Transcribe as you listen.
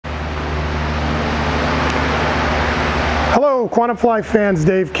Hello, QuantumFly fans.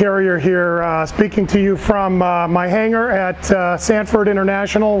 Dave Carrier here, speaking to you from my hangar at Sanford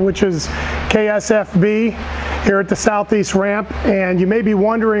International, which is KSFB, here at the Southeast Ramp. And you may be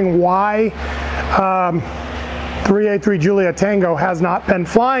wondering why 383 Juliet Tango has not been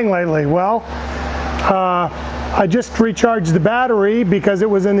flying lately. Well, I just recharged the battery because it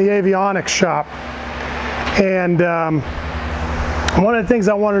was in the avionics shop. And one of the things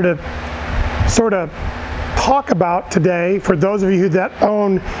I wanted to sort of talk about today, for those of you that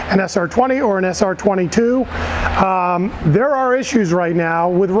own an SR20 or an SR22, there are issues right now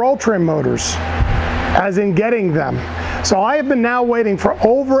with roll trim motors, as in getting them. So I have been now waiting for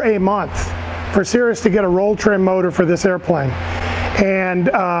over a month for CIRRUS to get a roll trim motor for this airplane. And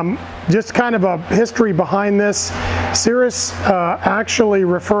just kind of a history behind this, CIRRUS actually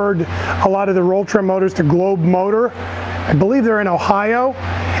referred a lot of the roll trim motors to Globe Motor. I believe they're in Ohio,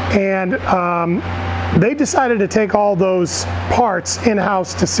 and they decided to take all those parts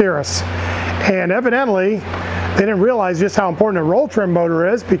in-house to CIRRUS. And evidently, they didn't realize just how important a roll trim motor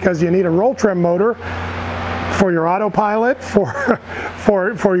is, because you need a roll trim motor for your autopilot,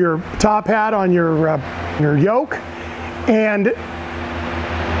 for your top hat on your yoke, and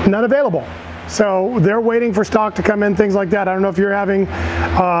not available. So they're waiting for stock to come in, things like that. I don't know if you're having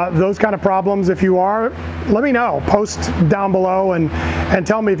those kind of problems. If you are, let me know. Post down below and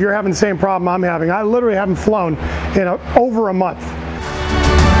tell me if you're having the same problem I'm having. I literally haven't flown in over a month.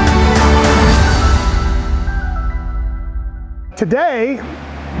 Today,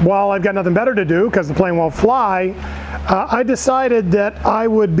 while I've got nothing better to do because the plane won't fly, I decided that I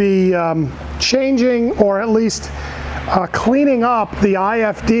would be changing, or at least cleaning up the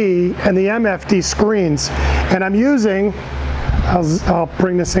IFD and the MFD screens. And I'm using, I'll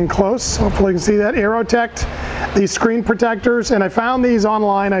bring this in close, hopefully you can see that, Aerotech, these screen protectors. And I found these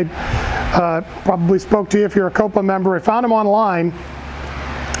online. I probably spoke to you if you're a COPA member. I found them online,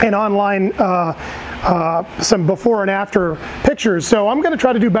 and online some before and after pictures. So I'm going to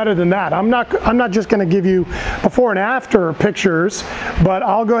try to do better than that. I'm not just going to give you before and after pictures, but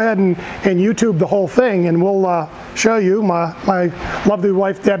I'll go ahead and YouTube the whole thing, and we'll show you. My lovely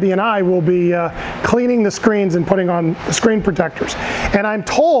wife Debbie and I will be cleaning the screens and putting on the screen protectors. And I'm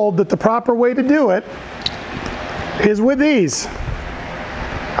told that the proper way to do it is with these.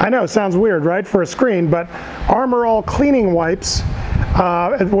 I know it sounds weird, right, for a screen, but Armor All cleaning wipes.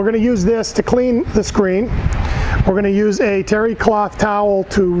 We're going to use this to clean the screen. We're going to use a terry cloth towel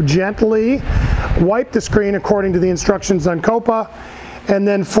to gently wipe the screen according to the instructions on COPA. And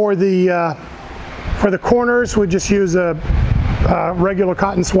then for the corners, we just use regular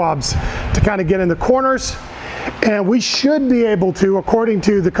cotton swabs to kind of get in the corners. And we should be able to, according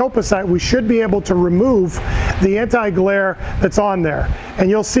to the COPA site, we should be able to remove the anti-glare that's on there. And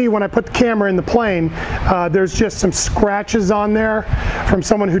you'll see when I put the camera in the plane, there's just some scratches on there from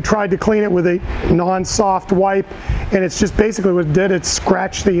someone who tried to clean it with a non-soft wipe, and it's just basically what it did, it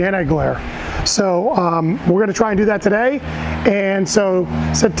scratched the anti-glare. So we're going to try and do that today. And so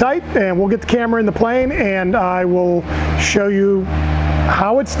sit tight, and we'll get the camera in the plane, and I will show you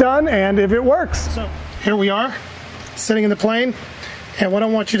how it's done and if it works. So here we are, sitting in the plane, and what I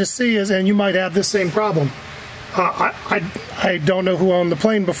want you to see is, and you might have this same problem. I don't know who owned the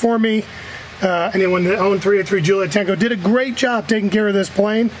plane before me. Anyone that owned 383 Juliet Tango did a great job taking care of this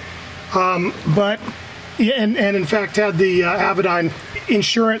plane, but in fact had the Avidyne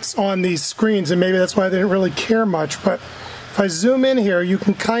insurance on these screens, and maybe that's why they didn't really care much. But if I zoom in here, you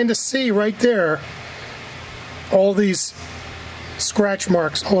can kind of see right there all these scratch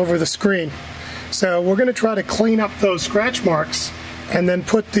marks all over the screen. So we're going to try to clean up those scratch marks and then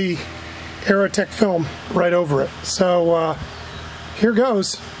put the Aerotech film right over it. So here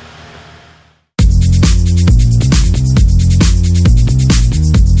goes.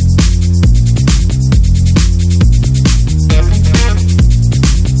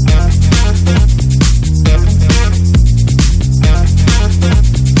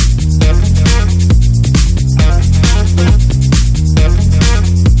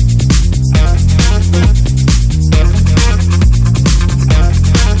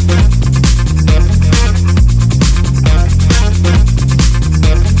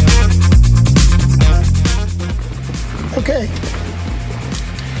 Okay,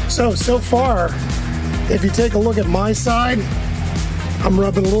 so far, if you take a look at my side, I'm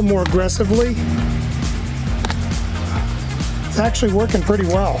rubbing a little more aggressively. It's actually working pretty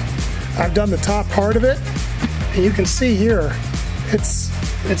well. I've done the top part of it, and you can see here,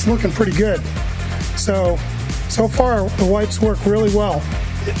 it's looking pretty good. So far the wipes work really well.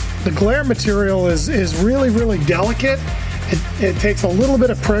 The glare material is really, really delicate. It takes a little bit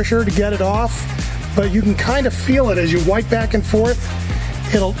of pressure to get it off, but you can kind of feel it as you wipe back and forth.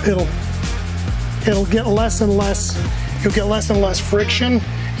 It'll get less and less. You'll get less and less friction.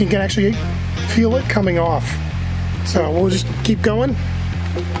 You can actually feel it coming off. So we'll just keep going.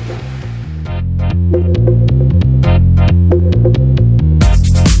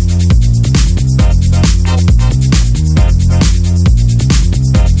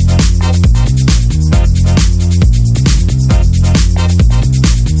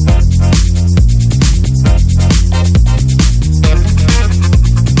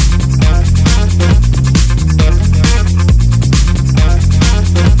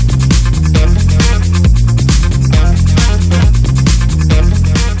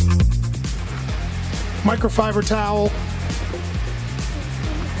 Microfiber towel.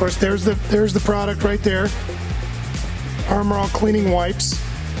 Of course, there's the product right there. Armor All cleaning wipes.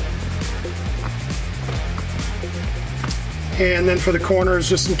 And then for the corners,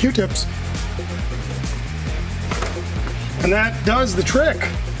 just some Q-tips. And that does the trick.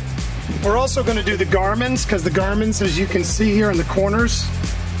 We're also going to do the Garmin's, because the Garmin's, as you can see here in the corners,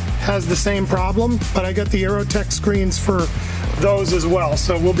 has the same problem, but I got the Aerotech screens for those as well,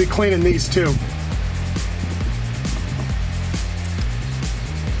 so we'll be cleaning these too.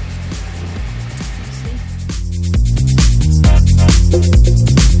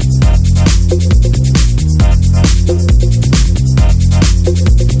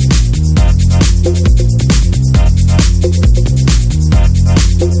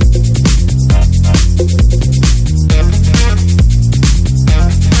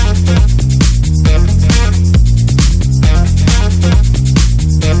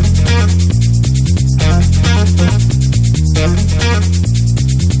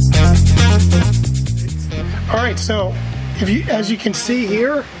 So, as you can see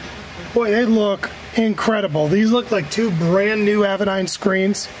here, boy, they look incredible. These look like two brand new Avidyne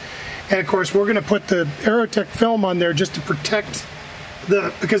screens. And of course, we're going to put the Aerotech film on there just to protect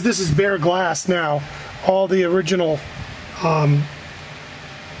because this is bare glass now. All the original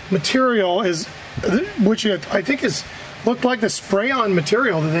material is, which I think looked like the spray-on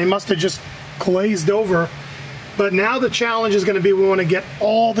material that they must have just glazed over. But now the challenge is going to be we want to get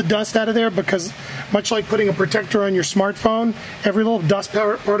all the dust out of there, because much like putting a protector on your smartphone, every little dust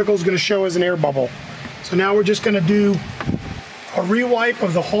particle is going to show as an air bubble. So now we're just going to do a rewipe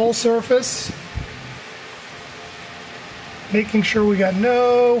of the whole surface, making sure we got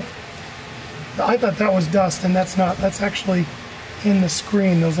no... I thought that was dust, and that's not. That's actually in the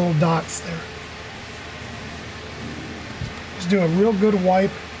screen, those little dots there. Just do a real good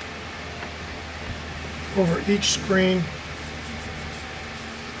wipe over each screen.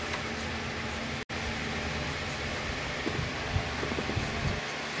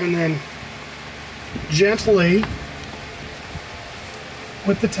 And then gently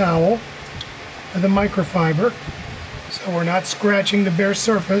with the towel and the microfiber, so we're not scratching the bare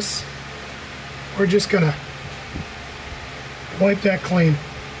surface. We're just gonna wipe that clean.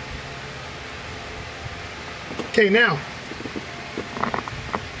 Okay, now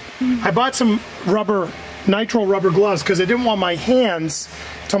I bought some nitrile rubber gloves because I didn't want my hands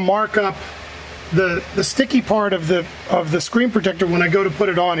to mark up the sticky part of the screen protector when I go to put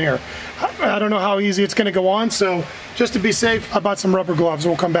it on here. I don't know how easy it's going to go on, so just to be safe, I bought some rubber gloves.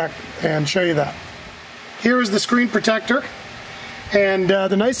 We'll come back and show you that. Here is the screen protector, and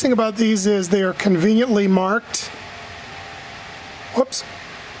the nice thing about these is they are conveniently marked, whoops,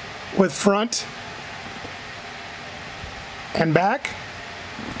 with front and back.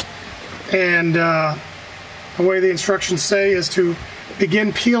 And the way the instructions say is to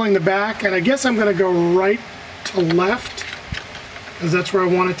begin peeling the back, and I guess I'm going to go right to left because that's where I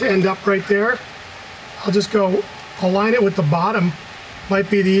want it to end up, right there. I'll just go align it with the bottom,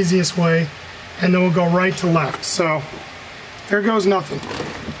 might be the easiest way, and then we'll go right to left. So there goes nothing.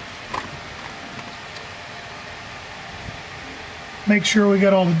 Make sure we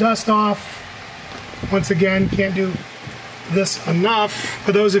get all the dust off. Once again, can't do this enough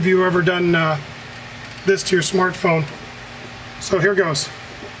for those of you who have ever done this to your smartphone. So here goes.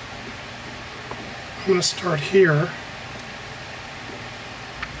 I'm going to start here.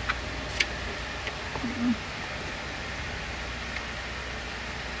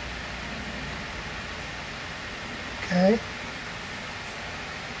 Okay.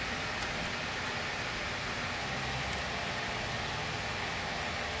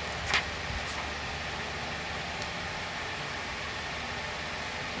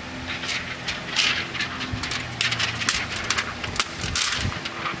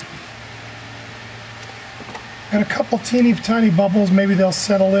 Got a couple teeny tiny bubbles, maybe they'll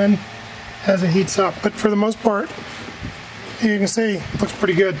settle in as it heats up, but for the most part, you can see it looks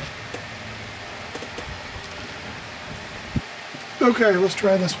pretty good. Okay, let's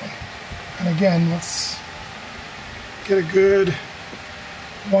try this one. And again, let's get a good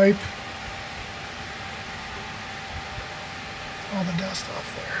wipe all the dust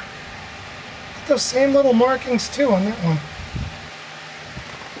off there. Get those same little markings too on that one.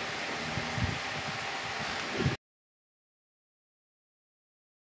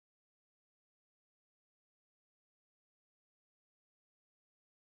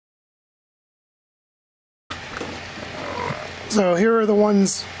 So here are the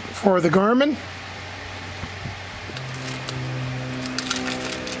ones for the Garmin.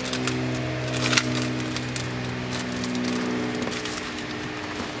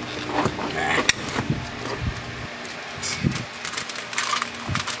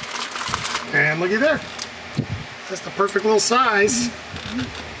 And looky there. That's the perfect little size.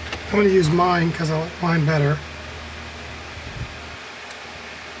 I'm going to use mine because I like mine better.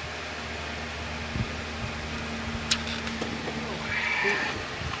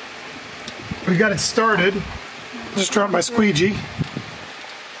 We got it started. Just dropped my squeegee.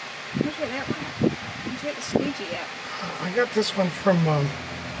 Look at that one. You take the squeegee out. I got this one from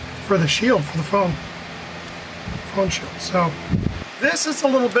for the shield, for the phone shield. So this is a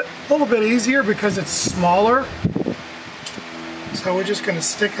little bit easier because it's smaller. So we're just going to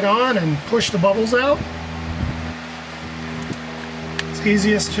stick it on and push the bubbles out. It's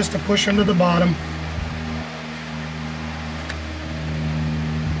easiest just to push them to the bottom.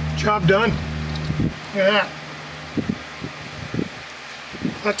 Job done. Look at that.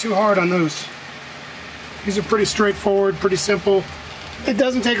 Not too hard on those. These are pretty straightforward, pretty simple. It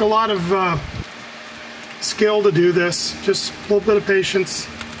doesn't take a lot of skill to do this, just a little bit of patience.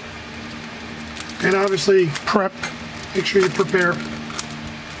 And obviously prep, make sure you prepare.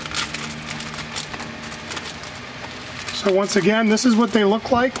 So once again, this is what they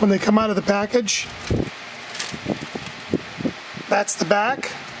look like when they come out of the package. That's the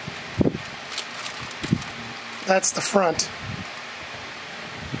back. That's the front.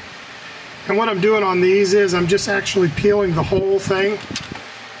 And what I'm doing on these is I'm just actually peeling the whole thing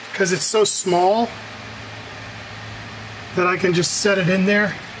because it's so small that I can just set it in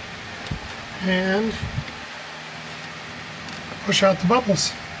there and push out the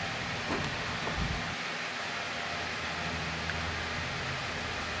bubbles.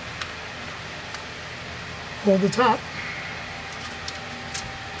 Pull the top.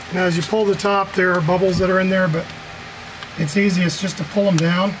 Now as you pull the top, there are bubbles that are in there, but it's easiest just to pull them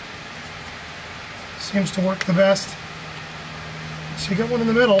down. Seems to work the best. So you got one in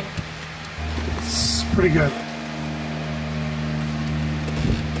the middle. It's pretty good.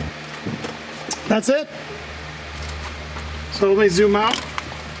 That's it. So let me zoom out.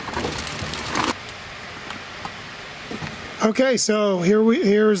 Okay, so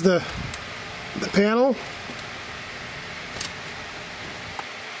here's the panel.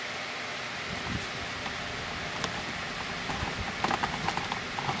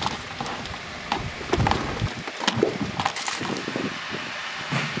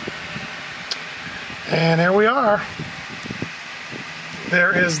 And there we are.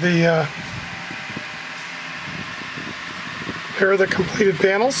 There is the here are the completed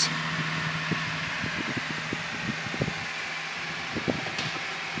panels.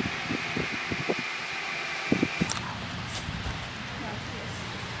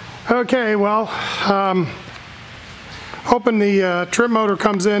 Okay, well, hoping the trim motor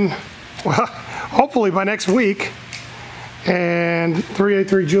comes in, well, hopefully by next week, and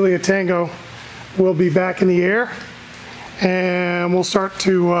 383 Juliet Tango will be back in the air, and we'll start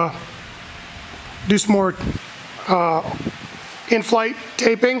to do some more in-flight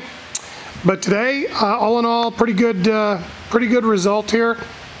taping. But today, all in all, pretty good result here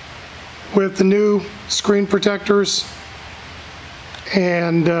with the new screen protectors,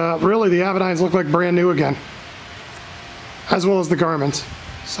 and really the Avidynes look like brand new again, as well as the Garmins.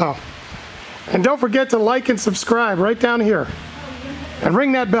 So, and don't forget to like and subscribe right down here, and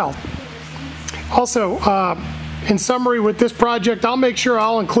ring that bell. Also, in summary with this project, I'll make sure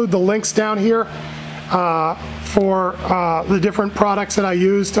I'll include the links down here for the different products that I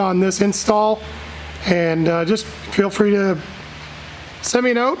used on this install, and just feel free to send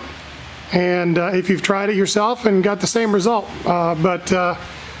me a note, and if you've tried it yourself and got the same result. But as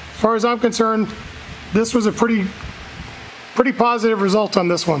far as I'm concerned, this was a pretty positive result on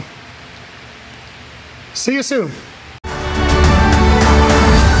this one. See you soon.